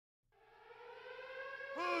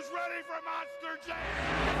Who's ready for Monster Jam?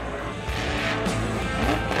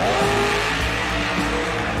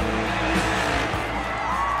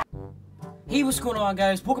 Hey, what's going on,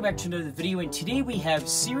 guys? Welcome back to another video, and today we have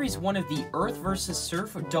Series 1 of the Earth vs.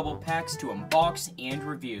 Surf double packs to unbox and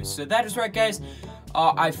review. So that is right, guys.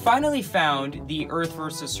 I finally found the Earth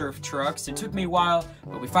vs. Surf trucks. It took me a while,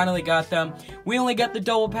 but we finally got them. We only got the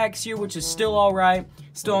double packs here, which is still alright.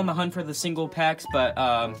 Still on the hunt for the single packs, but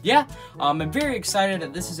yeah. I'm very excited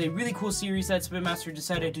that this is a really cool series that Spin Master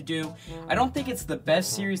decided to do. I don't think it's the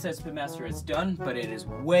best series that Spin Master has done, but it is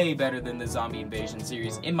way better than the Zombie Invasion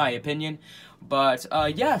series, in my opinion. But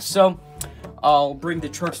yeah, so I'll bring the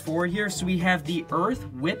trucks forward here. So we have the Earth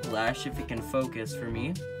Whiplash, if it can focus for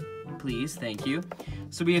me. Please, thank you.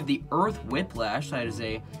 So we have the Earth Whiplash. That is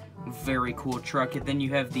a very cool truck. And then you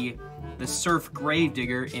have the Surf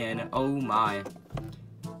Gravedigger in, oh my,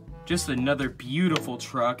 just another beautiful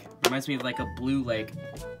truck. Reminds me of like a blue, like,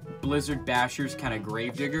 Blizzard Bashers kind of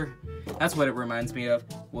Gravedigger. That's what it reminds me of.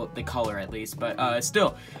 Well, the color at least, but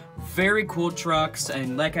still, very cool trucks.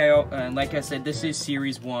 And like I said, this is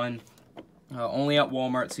Series 1. Only at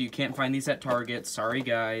Walmart, so you can't find these at Target. Sorry,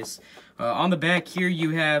 guys. On the back here,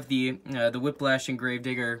 you have the Whiplash and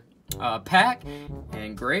Gravedigger pack.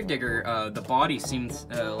 And Gravedigger, the body seems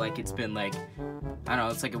like it's been like, I don't know,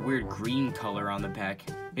 it's like a weird green color on the back.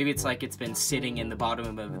 Maybe it's like it's been sitting in the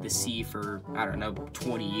bottom of the sea for, I don't know,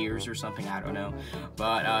 20 years or something, I don't know.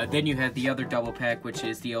 But then you have the other double pack, which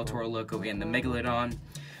is the El Toro Loco and the Megalodon.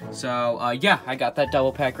 So, yeah, I got that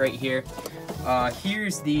double pack right here.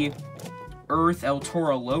 Here's the Earth El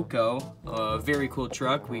Toro Loco, very cool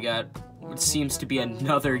truck. We got what seems to be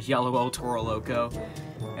another yellow El Toro Loco.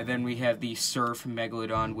 And then we have the Surf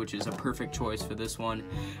Megalodon, which is a perfect choice for this one.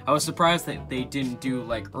 I was surprised that they didn't do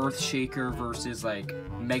like Earthshaker versus like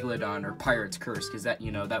Megalodon or Pirate's Curse, because that,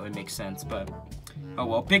 you know, that would make sense. But oh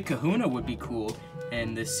well, Big Kahuna would be cool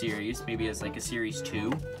in this series, maybe as like a Series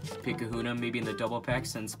 2. Big Kahuna, maybe in the double pack,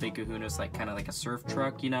 since Big Kahuna's like kind of like a surf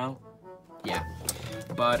truck, you know? Yeah.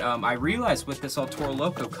 But I realized with this El Toro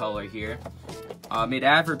Loco color here, it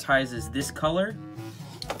advertises this color,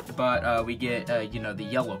 but we get, you know, the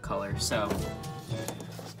yellow color. So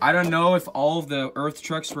I don't know if all of the Earth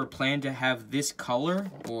trucks were planned to have this color,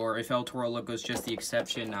 or if El Toro Loco is just the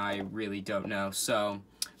exception. I really don't know. So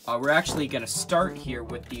we're actually going to start here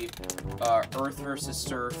with the Earth vs.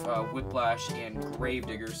 Surf Whiplash and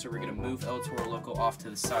Gravedigger. So we're going to move El Toro Loco off to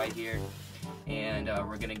the side here, and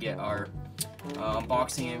we're going to get our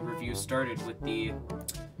unboxing and review started with the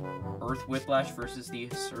Earth Whiplash versus the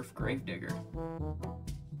Surf Gravedigger.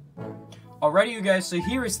 Alrighty, you guys, so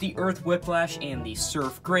here is the Earth Whiplash and the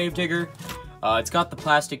Surf Gravedigger. It's got the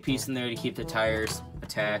plastic piece in there to keep the tires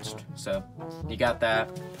attached, so you got that.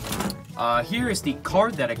 Here is the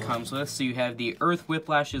card that it comes with. So you have the Earth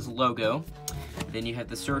Whiplash's logo. Then you have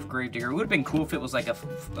the Surf Gravedigger. It would have been cool if it was like a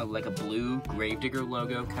blue Gravedigger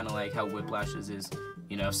logo, kind of like how Whiplash's is,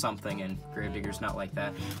 you know, something, and Gravedigger's not like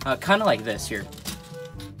that. Kind of like this here.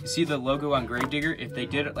 You see the logo on Gravedigger? If they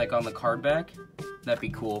did it like on the card back, that'd be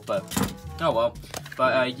cool, but oh well.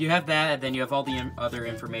 But you have that, and then you have all the other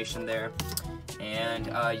information there. And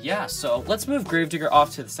yeah, so let's move Gravedigger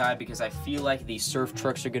off to the side, because I feel like the surf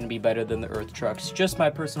trucks are going to be better than the Earth trucks. Just my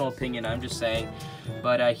personal opinion, I'm just saying.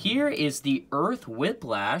 But here is the Earth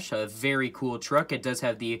Whiplash, a very cool truck. It does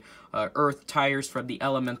have the Earth tires from the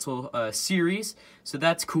Elemental series, so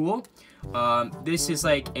that's cool. This is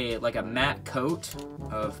like a matte coat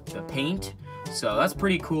of the paint, so that's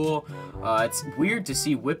pretty cool. It's weird to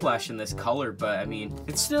see Whiplash in this color, but I mean,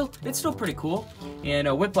 it's still pretty cool. And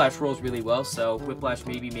Whiplash rolls really well, so Whiplash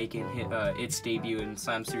may be making its debut in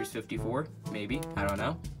Slam Series 54, maybe, I don't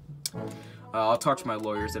know. I'll talk to my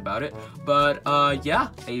lawyers about it. But yeah,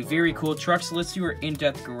 a very cool truck. So let's do our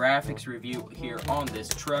in-depth graphics review here on this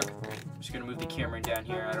truck. I'm just gonna move the camera down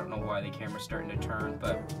here. I don't know why the camera's starting to turn,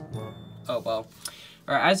 but oh well.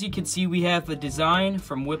 Alright, as you can see, we have a design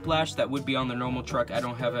from Whiplash that would be on the normal truck. I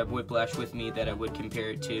don't have a Whiplash with me that I would compare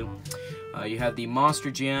it to. You have the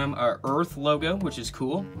Monster Jam Earth logo, which is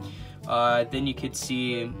cool. Then you could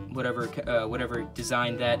see whatever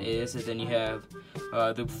design that is, and then you have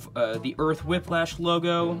the Earth Whiplash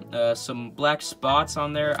logo, some black spots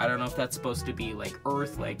on there. I don't know if that's supposed to be like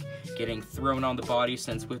Earth, like getting thrown on the body,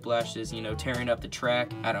 since Whiplash is, you know, tearing up the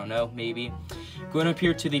track. I don't know, maybe. Going up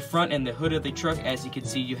here to the front and the hood of the truck, as you can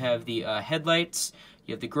see, you have the headlights,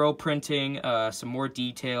 you have the grill printing, some more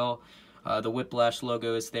detail. The Whiplash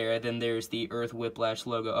logo is there. Then there's the Earth Whiplash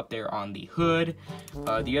logo up there on the hood.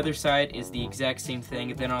 The other side is the exact same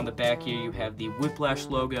thing. Then on the back here you have the Whiplash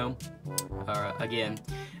logo again.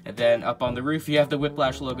 And then up on the roof you have the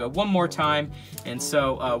Whiplash logo one more time. And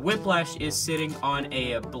so Whiplash is sitting on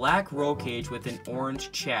a black roll cage with an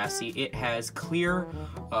orange chassis. It has clear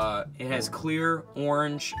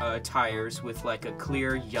orange tires with like a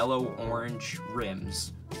clear yellow-orange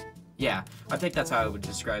rims. Yeah, I think that's how I would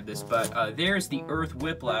describe this, but there's the Earth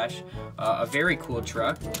Whiplash, a very cool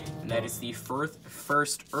truck, and that is the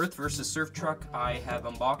first Earth vs. Surf truck I have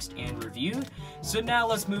unboxed and reviewed. So now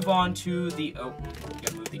let's move on to the,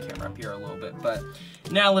 gotta move the camera up here a little bit, but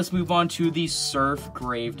now let's move on to the Surf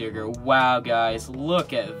Gravedigger. Wow, guys,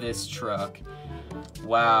 look at this truck.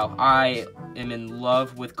 Wow, I am in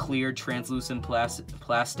love with clear translucent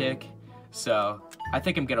plastic, so I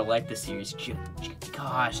think I'm gonna like this series.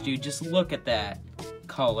 Gosh, dude, just look at that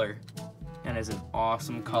color. That is an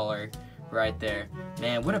awesome color right there.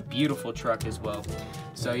 Man, what a beautiful truck as well.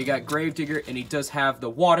 So you got Gravedigger, and he does have the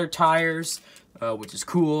water tires, which is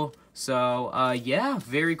cool. So, yeah,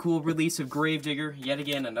 very cool release of Gravedigger. Yet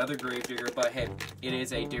again, another Gravedigger, but hey, it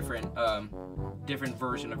is a different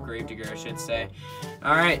version of Gravedigger, I should say.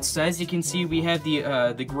 Alright, so as you can see, we have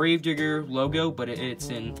the Gravedigger logo, but it's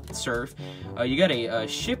in surf. You got a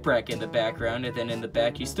shipwreck in the background, and then in the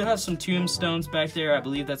back, you still have some tombstones back there. I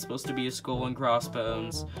believe that's supposed to be a skull and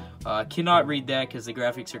crossbones. Cannot read that because the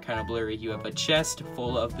graphics are kind of blurry. You have a chest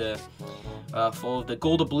full of the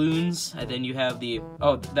gold doubloons, and then you have the,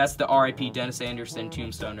 that's the R.I.P. Dennis Anderson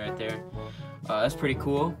tombstone right there. That's pretty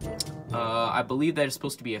cool. I believe that is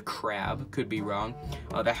supposed to be a crab. Could be wrong.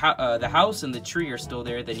 The house and the tree are still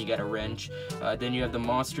there. Then you got a wrench. Then you have the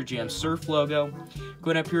Monster Jam Surf logo.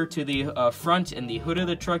 Going up here to the front and the hood of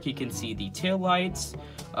the truck, you can see the tail lights.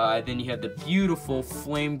 Then you have the beautiful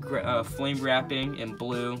flame wrapping in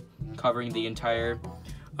blue covering the entire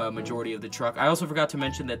majority of the truck. I also forgot to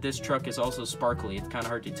mention that this truck is also sparkly. It's kind of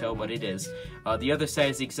hard to tell, but it is. The other side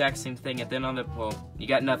is the exact same thing, and then on the, well, you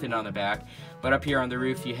got nothing on the back, but up here on the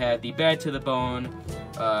roof you have the Bad to the Bone,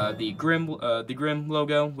 the Grim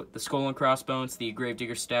logo with the skull and crossbones, the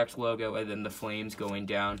Gravedigger Stacked logo, and then the flames going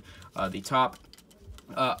down the top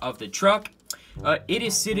of the truck. It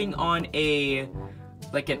is sitting on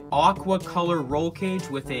like an aqua color roll cage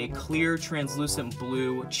with a clear translucent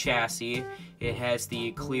blue chassis. It has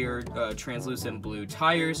the clear translucent blue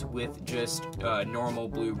tires with just normal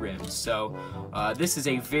blue rims. So this is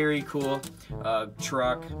a very cool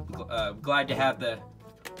truck. Glad to have the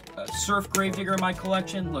Surf Gravedigger in my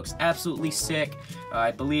collection. Looks absolutely sick.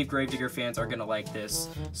 I believe Gravedigger fans are gonna like this.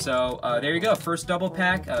 So there you go, first double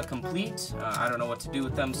pack complete. I don't know what to do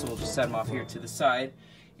with them, so we'll just set them off here to the side.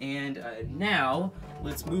 And now,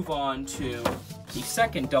 let's move on to the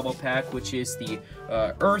second double pack, which is the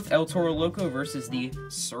Earth El Toro Loco versus the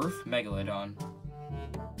Surf Megalodon.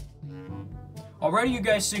 Alrighty, you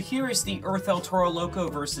guys, so here is the Earth El Toro Loco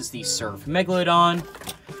versus the Surf Megalodon.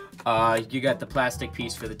 You got the plastic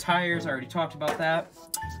piece for the tires, I already talked about that.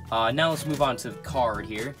 Now let's move on to the card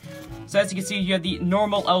here. So as you can see, you have the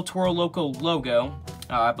normal El Toro Loco logo.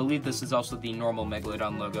 I believe this is also the normal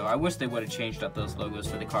Megalodon logo. I wish they would have changed up those logos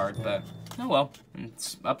for the card, but oh well.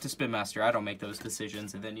 It's up to Spin Master. I don't make those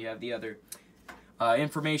decisions. And then you have the other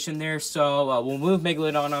information there. So we'll move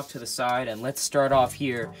Megalodon off to the side, and let's start off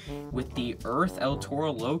here with the Earth El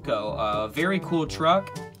Toro Loco. Very cool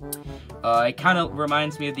truck. It kind of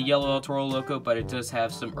reminds me of the yellow El Toro Loco, but it does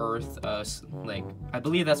have some earth, like, I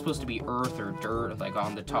believe that's supposed to be earth or dirt, like,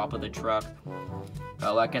 on the top of the truck.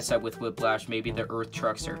 Like I said with Whiplash, maybe the earth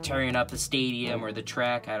trucks are tearing up the stadium or the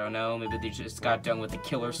track, I don't know. Maybe they just got done with the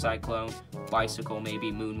killer cyclone, bicycle,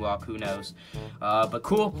 maybe, moonwalk, who knows. But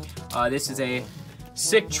cool. This is a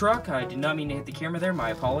sick truck. I did not mean to hit the camera there, my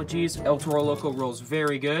apologies. El Toro Loco rolls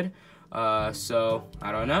very good. So,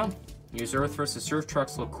 I don't know. Use Earth vs. Surf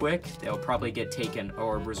trucks look quick. They'll probably get taken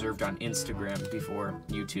or reserved on Instagram before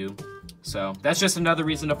YouTube. So that's just another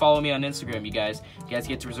reason to follow me on Instagram, you guys. You guys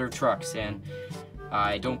get to reserve trucks, and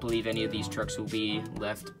I don't believe any of these trucks will be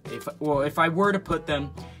left. If I were to put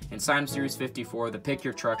them in Sign Series 54, the Pick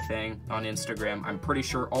Your Truck thing on Instagram, I'm pretty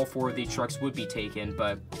sure all 4 of these trucks would be taken,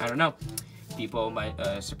 but I don't know. People might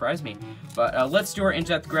surprise me. But let's do our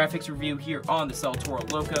in-depth graphics review here on the El Toro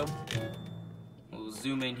Loco.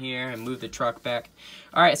 Zoom in here and move the truck back.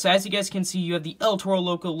 Alright, so as you guys can see, you have the El Toro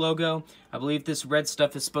Loco logo. I believe this red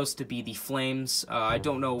stuff is supposed to be the flames. I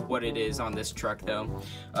don't know what it is on this truck, though.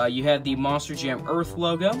 You have the Monster Jam Earth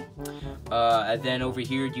logo. And then over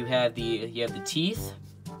here, you have the teeth.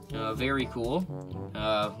 Very cool.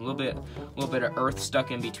 A little bit of earth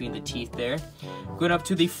stuck in between the teeth there. Going up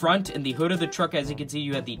to the front and the hood of the truck, as you can see,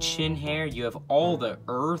 you have the chin hair. You have all the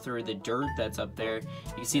earth or the dirt that's up there.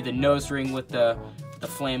 You can see the nose ring with the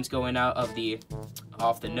flames going out of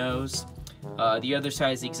off the nose. The other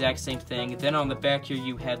side is the exact same thing. Then on the back here,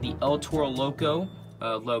 you have the El Toro logo.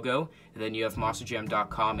 And then you have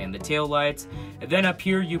MonsterJam.com and the tail lights. And then up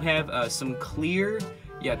here you have some clear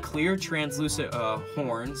translucent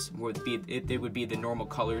horns. They would be the normal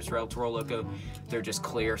colors for El Toro logo. They're just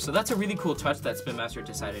clear. So that's a really cool touch that Spin Master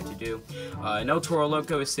decided to do. An El Toro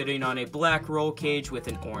logo is sitting on a black roll cage with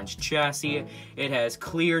an orange chassis. It has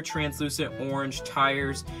clear translucent orange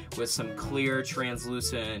tires with some clear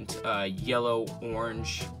translucent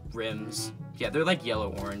yellow-orange rims. Yeah, they're like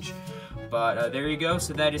yellow-orange. But there you go.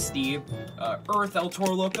 So that is the Earth El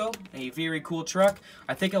Toro loco. A very cool truck.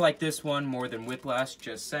 I think I like this one more than Whiplash,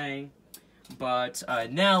 just saying. But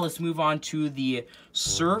now let's move on to the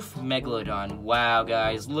Surf Megalodon. Wow,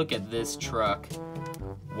 guys, look at this truck.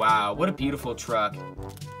 Wow, what a beautiful truck.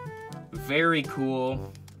 Very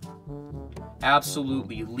cool.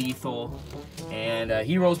 Absolutely lethal. And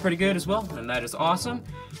he rolls pretty good as well, and that is awesome.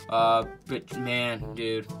 But man,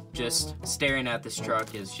 dude, just staring at this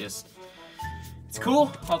truck is just... it's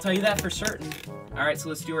cool, I'll tell you that for certain. Alright, so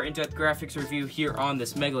let's do our in-depth graphics review here on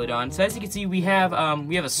this Megalodon. So as you can see, we have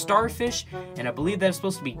a starfish, and I believe that's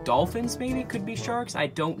supposed to be dolphins, maybe? It could be sharks, I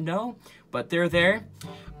don't know. But they're there.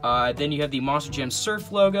 Then you have the Monster Jam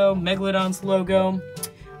Surf logo, Megalodon's logo.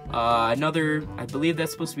 Another, I believe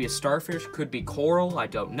that's supposed to be a starfish, could be coral, I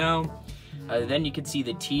don't know. Then you can see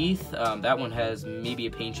the teeth. That one has maybe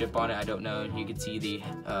a paint chip on it, I don't know. You can see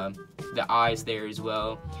the eyes there as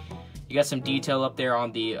well. You got some detail up there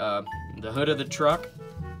on the hood of the truck.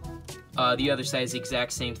 The other side is the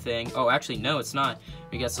exact same thing. Oh, actually, no, it's not.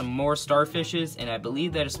 We got some more starfishes, and I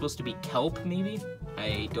believe that is supposed to be kelp, maybe?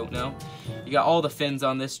 I don't know. You got all the fins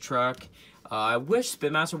on this truck. I wish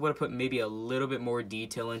Spin Master would have put maybe a little bit more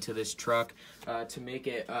detail into this truck to make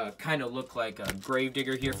it kind of look like a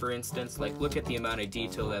Gravedigger here, for instance. Like, look at the amount of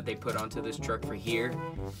detail that they put onto this truck for here.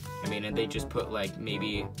 I mean, and they just put, like,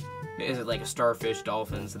 maybe... is it like a starfish,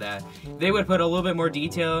 dolphins, that they would put a little bit more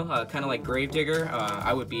detail, kind of like Gravedigger.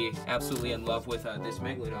 I would be absolutely in love with this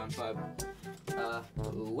Megalodon,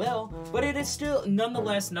 but it is still,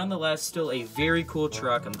 nonetheless, still a very cool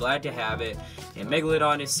truck. I'm glad to have it. And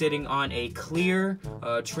Megalodon is sitting on a clear,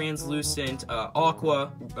 translucent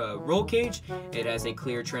aqua roll cage. It has a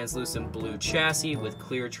clear, translucent blue chassis with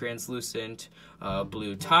clear, translucent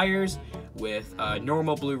blue tires with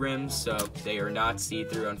normal blue rims, so they are not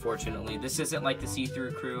see-through, unfortunately. This isn't like the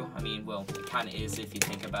see-through crew. I mean, well, it kind of is if you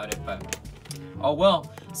think about it, but oh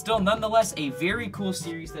well. Still, nonetheless, a very cool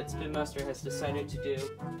series that Spin Master has decided to do,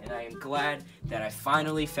 and I am glad that I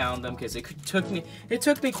finally found them, because it took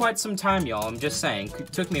me quite some time, y'all. I'm just saying,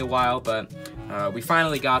 it took me a while, but we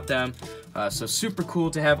finally got them. So super cool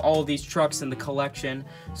to have all of these trucks in the collection.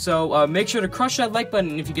 So make sure to crush that like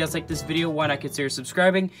button if you guys like this video. Why not consider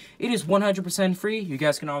subscribing? It is 100% free. You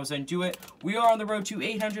guys can always undo it. We are on the road to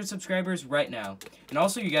 800 subscribers right now. And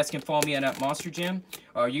also, you guys can follow me on @MonsterJam.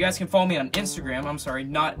 Or you guys can follow me on Instagram. I'm sorry,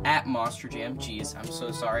 not @MonsterJam. Jeez, I'm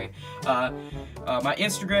so sorry. My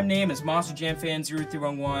Instagram name is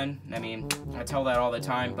MonsterJamFan0311. I mean, I tell that all the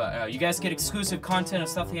time. But you guys get exclusive content of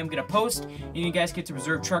stuff that I'm going to post. And you guys get to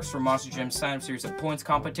reserve trucks for Monster Jam sign-up series of points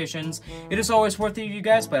competitions. It is always worth it to you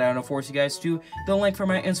guys, but I don't force you guys to. The link for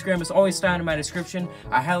my Instagram is always down in my description.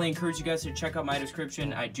 I highly encourage you guys to check out my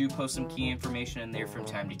description. I do post some key information in there from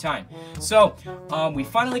time to time. So, we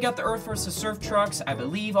finally got the Earth vs. Surf trucks. I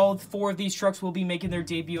believe all 4 of these trucks will be making their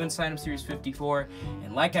debut in sign-up series 54.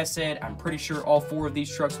 And like I said, I'm pretty sure all 4 of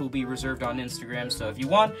these trucks will be reserved on Instagram. So if you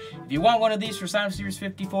want one of these for sign-up series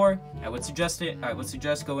 54, I would suggest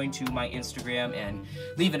going to my Instagram and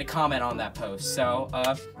leaving a comment on that post. So,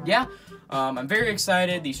 yeah. I'm very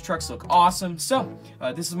excited. These trucks look awesome. So,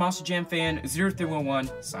 this is Monster Jam Fan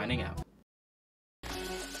 0311 signing out.